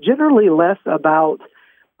 It's generally less about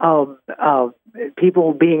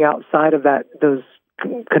people being outside of those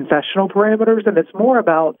confessional parameters, and it's more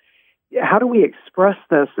about how do we express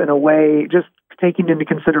this in a way, just taking into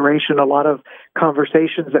consideration a lot of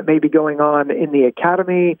conversations that may be going on in the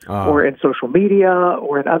academy or in social media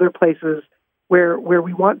or in other places where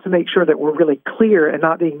we want to make sure that we're really clear and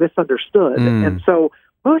not being misunderstood. And so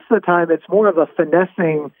most of the time it's more of a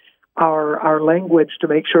finessing our language to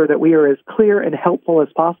make sure that we are as clear and helpful as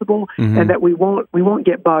possible, and that we won't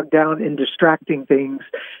get bogged down in distracting things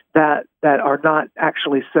that are not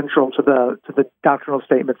actually central to the doctrinal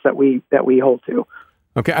statements that we hold to.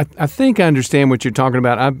 Okay, I think I understand what you're talking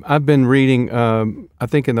about. I've been reading, I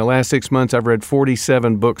think in the last 6 months, I've read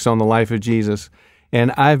 47 books on the life of Jesus,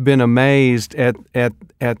 and I've been amazed at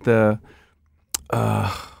the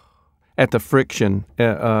friction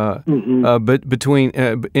but between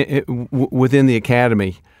within the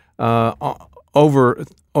academy over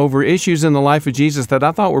issues in the life of Jesus that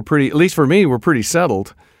I thought were pretty, at least for me, were pretty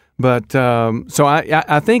settled. But so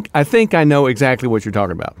I think I know exactly what you're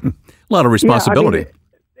talking about. A lot of responsibility. Yeah,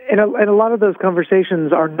 and a lot of those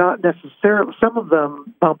conversations are not necessarily, some of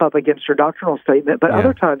them bump up against your doctrinal statement, but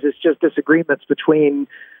other times it's just disagreements between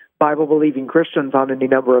Bible-believing Christians on any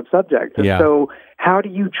number of subjects. And so how do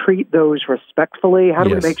you treat those respectfully? How do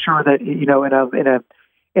we make sure that,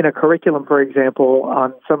 in a curriculum, for example,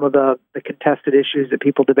 on some of the contested issues that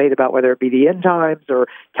people debate about, whether it be the end times or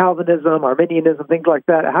Calvinism, Arminianism, things like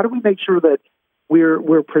that, how do we make sure that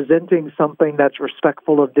we're presenting something that's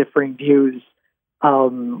respectful of differing views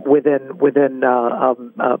within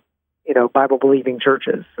Bible-believing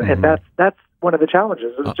churches? And that's one of the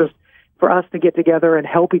challenges. It's just for us to get together and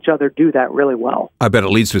help each other do that really well. I bet it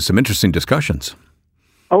leads to some interesting discussions.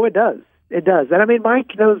 Oh, it does. It does. And I mean,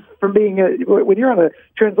 Mike knows from being when you're on a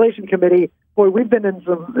translation committee, boy, we've been in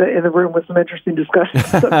the room with some interesting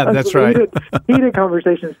discussions. That's right. Heated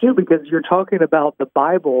conversations too, because you're talking about the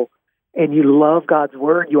Bible and you love God's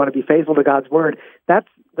word. You want to be faithful to God's word. Those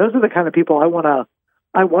are the kind of people I want to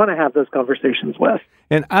have those conversations with.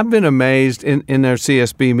 And I've been amazed in their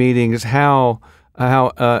CSB meetings how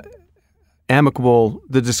amicable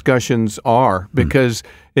the discussions are, because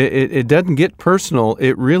it doesn't get personal.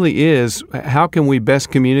 It really is, how can we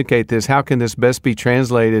best communicate this? How can this best be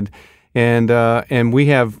translated? And we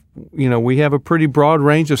have a pretty broad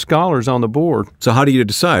range of scholars on the board. So how do you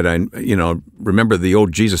decide? Remember the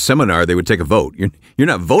old Jesus seminar, they would take a vote. You're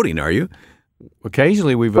not voting, are you?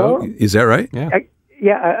 Occasionally we vote. Is that right? Yeah.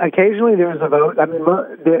 occasionally there's a vote. I mean,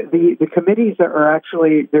 the committees that are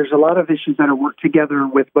actually, there's a lot of issues that are worked together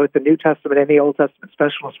with both the New Testament and the Old Testament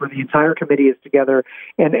specialists, where the entire committee is together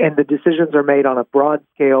and the decisions are made on a broad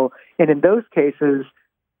scale. And in those cases,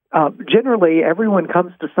 generally everyone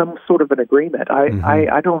comes to some sort of an agreement.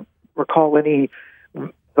 I don't recall any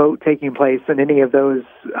vote taking place in any of those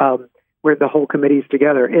where the whole committee is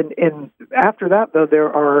together. And after that, though,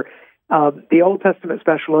 there are the Old Testament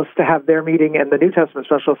specialists to have their meeting and the New Testament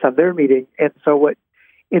specialists have their meeting. And so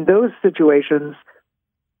in those situations,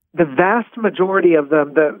 the vast majority of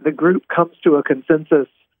them, the group comes to a consensus.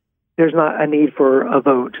 There's not a need for a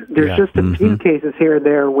vote. There's just a few cases here and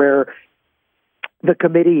there where the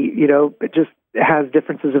committee, just has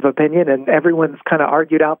differences of opinion and everyone's kind of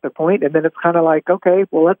argued out their point. And then it's kind of like, okay,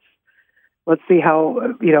 well, let's see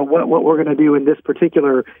how, what we're going to do in this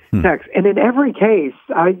particular text. And in every case,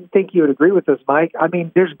 I think you would agree with this, Mike. I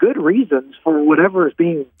mean, there's good reasons for whatever is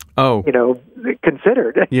being,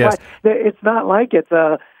 considered. Yes. It's not like it's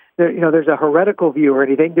there's a heretical view or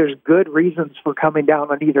anything. There's good reasons for coming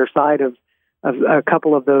down on either side of a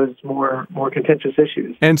couple of those more contentious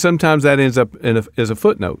issues. And sometimes that ends up as a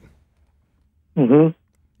footnote. Mm-hmm.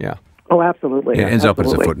 Yeah. Oh, absolutely. It ends up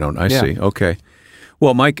as a footnote. I see. Okay.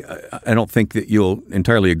 Well, Mike, I don't think that you'll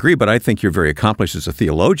entirely agree, but I think you're very accomplished as a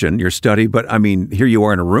theologian, your study. But, I mean, here you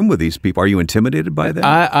are in a room with these people. Are you intimidated by that?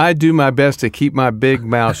 I do my best to keep my big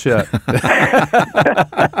mouth shut.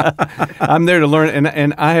 I'm there to learn,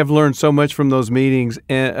 and I have learned so much from those meetings,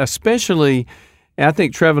 and especially, I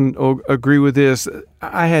think Trevin will agree with this,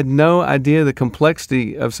 I had no idea the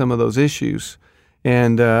complexity of some of those issues.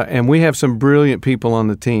 And we have some brilliant people on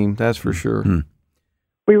the team, that's for sure. Mm-hmm.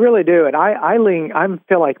 We really do, and I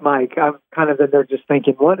feel like Mike. I'm kind of in there just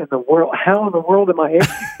thinking, what in the world? How in the world am I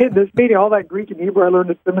in this meeting? All that Greek and Hebrew I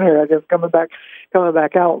learned at seminary, I guess coming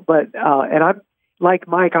back out. But and I'm like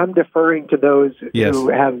Mike. I'm deferring to those who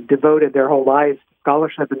have devoted their whole lives to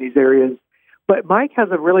scholarship in these areas. But Mike has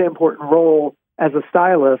a really important role as a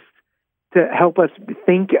stylist to help us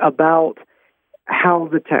think about how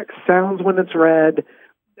the text sounds when it's read.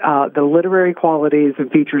 The literary qualities and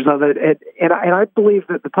features of it. And I believe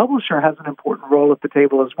that the publisher has an important role at the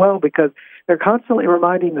table as well, because they're constantly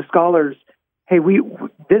reminding the scholars, hey,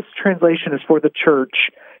 this translation is for the church.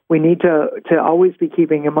 We need to always be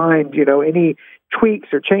keeping in mind, any tweaks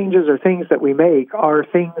or changes or things that we make are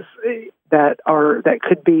things that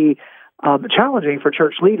could be challenging for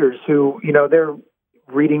church leaders who, they're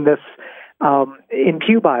reading this in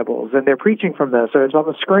pew Bibles and they're preaching from this, or it's on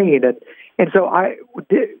the screen. And so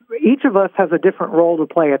each of us has a different role to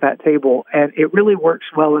play at that table, and it really works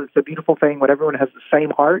well. It's a beautiful thing when everyone has the same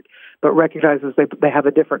heart, but recognizes they have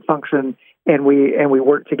a different function, and we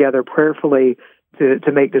work together prayerfully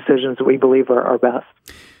to make decisions that we believe are best.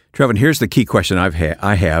 Trevin, here's the key question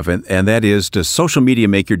I have, and that is, does social media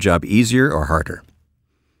make your job easier or harder?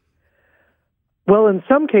 Well, in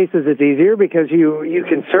some cases it's easier because you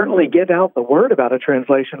can certainly get out the word about a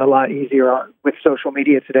translation a lot easier with social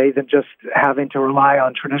media today than just having to rely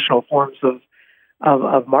on traditional forms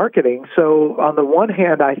of marketing. So on the one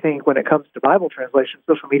hand, I think when it comes to Bible translation,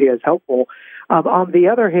 social media is helpful. On the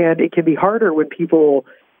other hand, it can be harder when people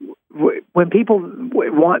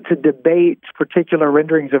want to debate particular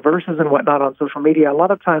renderings of verses and whatnot on social media. A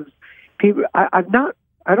lot of times, I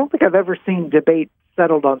don't think I've ever seen debate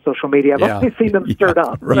settled on social media. I've only seen them stirred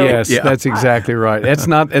up. Right. So, yes, that's exactly right. It's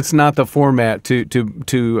not the format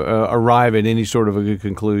to arrive at any sort of a good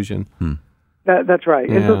conclusion. That's right.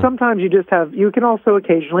 Yeah. And so sometimes you can also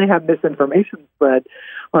occasionally have misinformation spread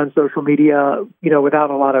on social media, without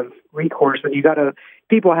a lot of recourse, and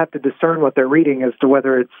people have to discern what they're reading as to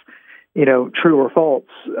whether it's, true or false.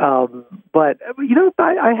 But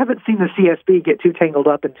I haven't seen the CSB get too tangled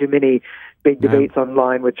up in too many big debates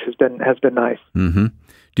online, which has been nice. Mm-hmm.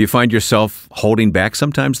 Do you find yourself holding back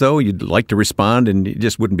sometimes, though? You'd like to respond, and it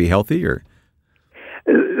just wouldn't be healthy, or?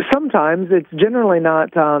 Sometimes. It's generally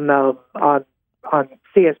not on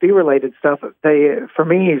CSB related stuff. For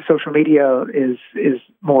me, social media is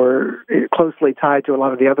more closely tied to a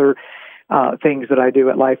lot of the other things that I do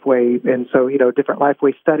at Lifeway, and so different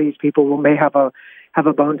Lifeway studies. People may have a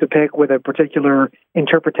bone to pick with a particular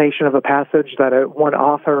interpretation of a passage that one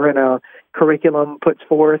author in a curriculum puts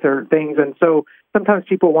forth, or things, and so sometimes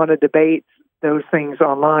people want to debate those things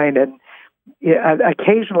online. And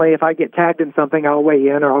occasionally, if I get tagged in something, I'll weigh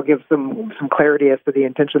in or I'll give some clarity as to the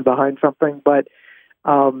intention behind something. But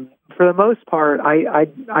for the most part,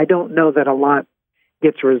 I don't know that a lot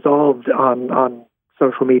gets resolved on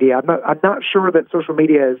social media. I'm not sure that social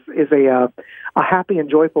media is a happy and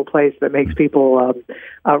joyful place that makes people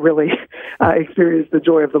really experience the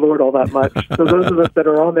joy of the Lord all that much. So those of us that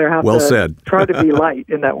are on there have to try to be light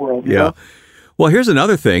in that world. You know? Well, here's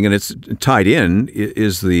another thing, and it's tied in,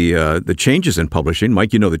 is the changes in publishing.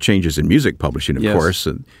 Mike, you know the changes in music publishing, of course,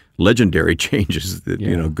 and legendary changes,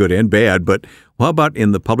 good and bad. But how about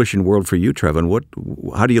in the publishing world for you, Trevin?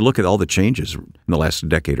 How do you look at all the changes in the last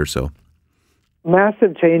decade or so?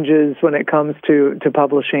 Massive changes when it comes to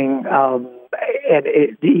publishing, and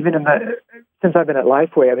even since I've been at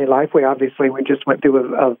Lifeway. I mean, Lifeway, obviously, we just went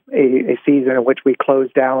through a season in which we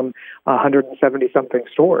closed down 170-something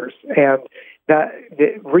stores, and that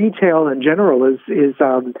retail in general is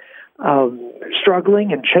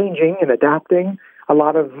struggling and changing and adapting. A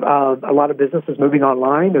lot of businesses moving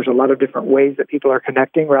online. There's a lot of different ways that people are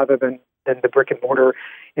connecting rather than the brick and mortar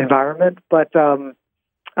environment. But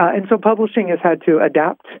and so publishing has had to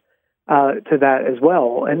adapt to that as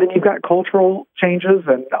well. And then you've got cultural changes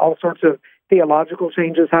and all sorts of theological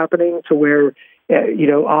changes happening to where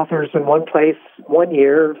authors in one place 1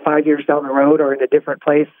 year, 5 years down the road, are in a different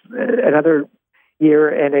place another year,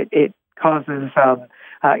 and it causes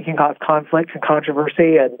it can cause conflict and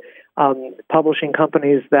controversy. And publishing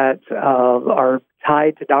companies that are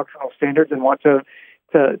tied to doctrinal standards and want to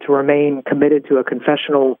remain committed to a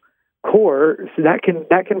confessional core, so that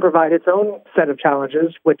can provide its own set of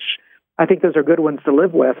challenges, which I think those are good ones to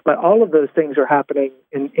live with. But all of those things are happening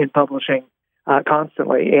in publishing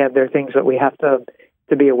constantly, and they're things that we have to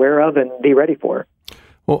be aware of and be ready for.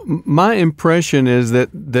 Well, my impression is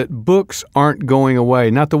that books aren't going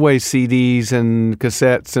away, not the way CDs and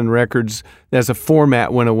cassettes and records as a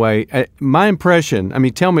format went away. My impression, I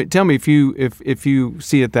mean, tell me if you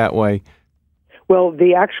see it that way. Well,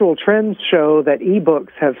 the actual trends show that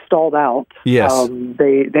ebooks have stalled out. Yes.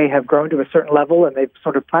 They have grown to a certain level and they've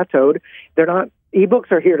sort of plateaued.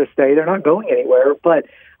 Ebooks are here to stay. They're not going anywhere, but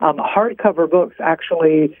hardcover books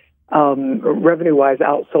actually revenue-wise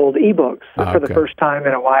outsold ebooks for the first time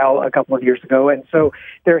in a while a couple of years ago. And so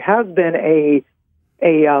there has been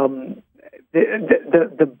the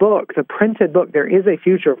book, the printed book, there is a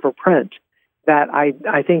future for print that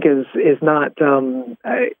I think is not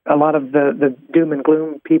a lot of the doom and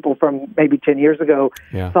gloom people from maybe 10 years ago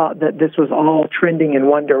thought that this was all trending in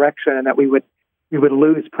one direction and that we would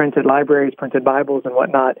lose printed libraries, printed Bibles and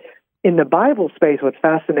whatnot. In the Bible space, what's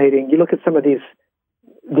fascinating, you look at some of these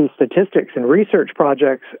statistics and research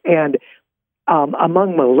projects, and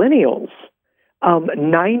among millennials,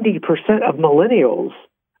 90% of millennials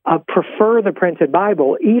prefer the printed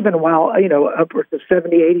Bible, even while, upwards of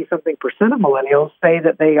 70, 80-something percent of millennials say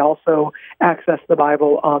that they also access the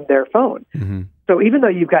Bible on their phone. Mm-hmm. So even though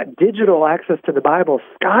you've got digital access to the Bible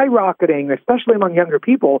skyrocketing, especially among younger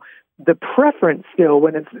people, the preference still,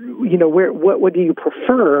 when it's, what do you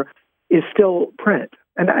prefer, is still print.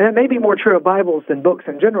 And it may be more true of Bibles than books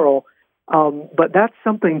in general, but that's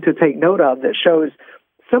something to take note of that shows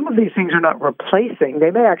some of these things are not replacing.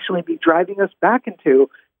 They may actually be driving us back into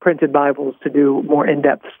printed Bibles to do more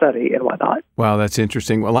in-depth study and whatnot. Wow, that's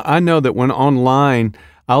interesting. Well, I know that when online,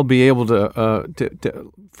 I'll be able to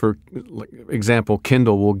for example,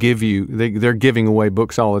 Kindle will give you, they're giving away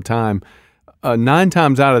books all the time. 9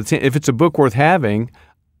 times out of 10, if it's a book worth having,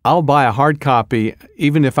 I'll buy a hard copy,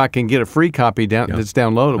 even if I can get a free copy that's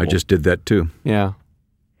downloadable. I just did that too. Yeah.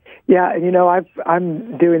 Yeah,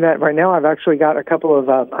 I'm doing that right now. I've actually got a couple of.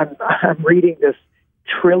 I'm reading this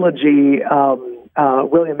trilogy,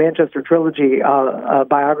 William Manchester trilogy,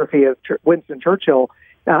 biography of Winston Churchill.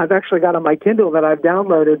 Now, I've actually got on my Kindle that I've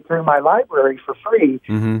downloaded through my library for free,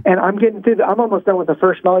 and I'm getting through. I'm almost done with the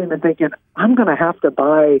first volume, and thinking I'm going to have to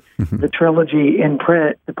buy the trilogy in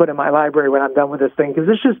print to put in my library when I'm done with this thing, because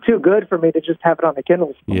it's just too good for me to just have it on the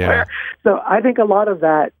Kindle somewhere. Yeah. So I think a lot of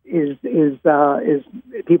that is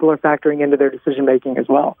people are factoring into their decision making as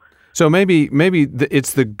well. So maybe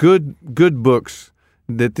it's the good books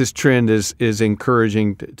that this trend is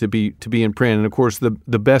encouraging to be in print, and of course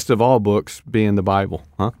the best of all books being the Bible,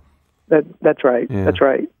 huh? That's right. Yeah. That's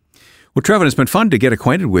right. Well, Trevin, it's been fun to get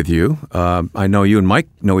acquainted with you. I know you and Mike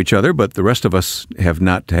know each other, but the rest of us have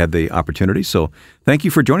not had the opportunity. So, thank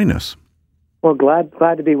you for joining us. Well, glad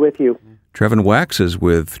to be with you. Trevin Wax is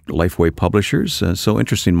with Lifeway Publishers. So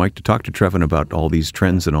interesting, Mike, to talk to Trevin about all these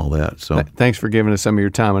trends and all that. So, thanks for giving us some of your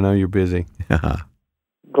time. I know you're busy.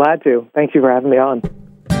 Glad to. Thank you for having me on.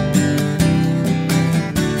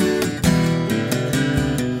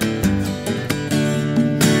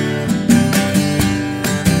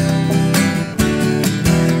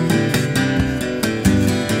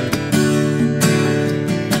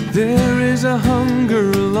 There is a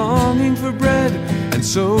hunger, a longing for bread, and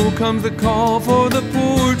so comes the call for the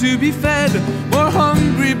poor to be fed. More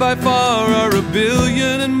hungry by far are 1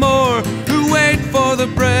 billion and more, who wait for the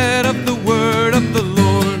bread of the word of the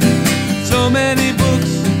Lord. So many books,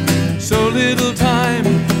 so little time,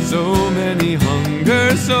 so many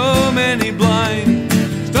hunger, so many blind,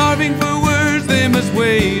 starving for words, they must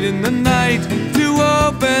wait in the night to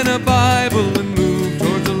open a Bible and move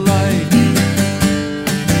towards the light.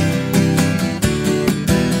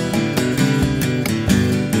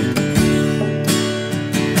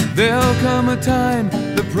 There'll come a time,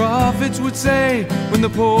 the prophets would say, when the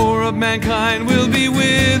poor of mankind will be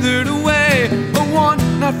withered away. A want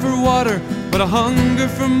not for water, but a hunger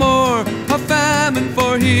for more, a famine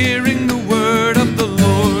for hearing the word of the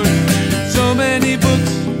Lord. So many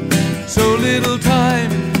books, so little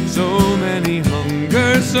time, so many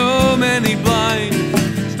hunger, so many blind,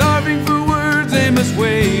 starving for words, they must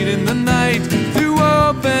wait in the night to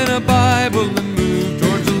open a Bible and move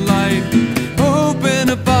towards the light. Open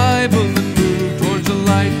a Bible and move towards the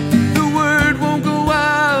light. The word won't go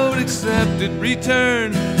out except it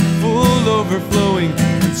return, full overflowing,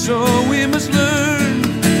 and so we must learn.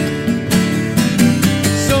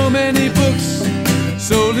 So many books,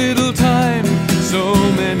 so little time, so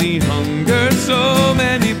many hunger, so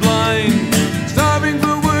many blind, starving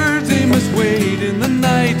for words, they must wait in the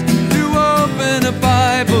night to open a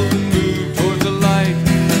Bible and move towards the light.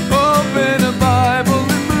 Open a Bible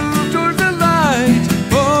and move towards the light.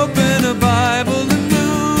 Open a Bible and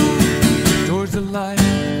move towards the light.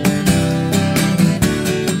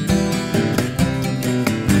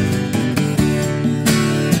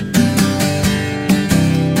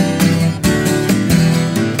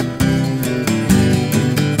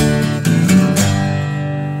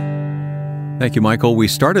 Thank you, Michael. We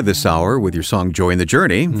started this hour with your song, Joy in the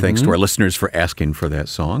Journey. Mm-hmm. Thanks to our listeners for asking for that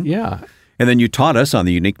song. Yeah. And then you taught us on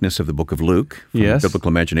the uniqueness of the Book of Luke from the Biblical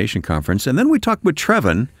Imagination Conference. And then we talked with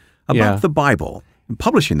Trevin about the Bible and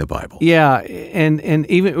publishing the Bible. Yeah, and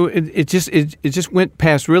even it just went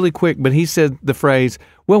past really quick, but he said the phrase,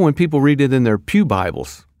 well, when people read it in their pew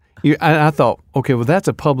Bibles. I thought, okay, well, that's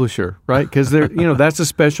a publisher, right? Because that's a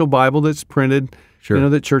special Bible that's printed,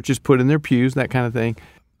 that churches put in their pews, that kind of thing.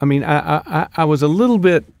 I mean, I was a little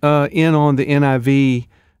bit in on the NIV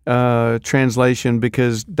translation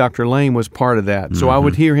because Dr. Lane was part of that. So I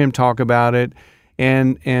would hear him talk about it,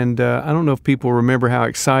 and I don't know if people remember how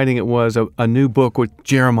exciting it was. A new book with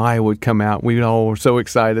Jeremiah would come out. We all were so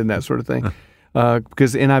excited and that sort of thing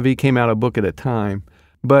because the NIV came out a book at a time.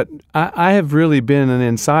 But I have really been an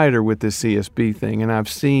insider with this CSB thing, and I've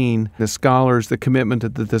seen the scholars, the commitment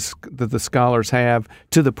that the scholars have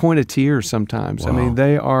to the point of tears sometimes. Wow. I mean,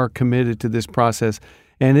 they are committed to this process,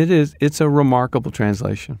 and it's a remarkable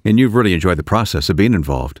translation. And you've really enjoyed the process of being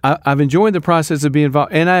involved. I've enjoyed the process of being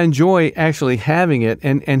involved, and I enjoy actually having it.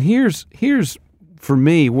 And here's for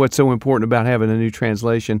me what's so important about having a new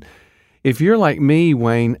translation. If you're like me,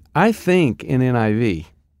 Wayne, I think in NIV.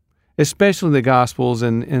 Especially the Gospels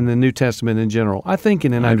and the New Testament in general. I think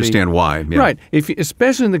in NIV. I understand why. Yeah. Right.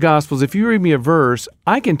 Especially in the Gospels, if you read me a verse,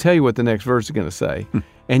 I can tell you what the next verse is going to say.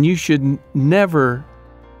 And you should never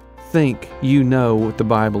think you know what the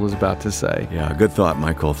Bible is about to say. Yeah, good thought,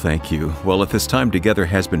 Michael. Thank you. Well, if this time together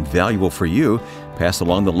has been valuable for you, pass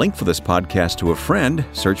along the link for this podcast to a friend.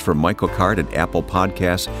 Search for Michael Card at Apple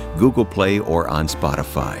Podcasts, Google Play, or on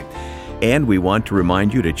Spotify. And we want to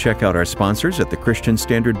remind you to check out our sponsors at the Christian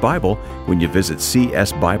Standard Bible when you visit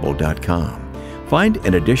csbible.com. Find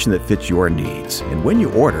an edition that fits your needs. And when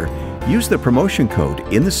you order, use the promotion code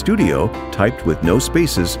in the studio, typed with no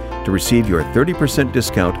spaces, to receive your 30%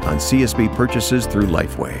 discount on CSB purchases through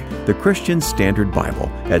Lifeway. The Christian Standard Bible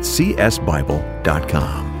at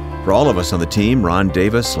csbible.com. For all of us on the team, Ron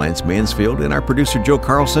Davis, Lance Mansfield, and our producer Joe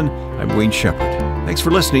Carlson, I'm Wayne Shepherd. Thanks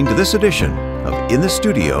for listening to this edition of In the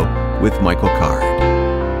Studio with Michael Card.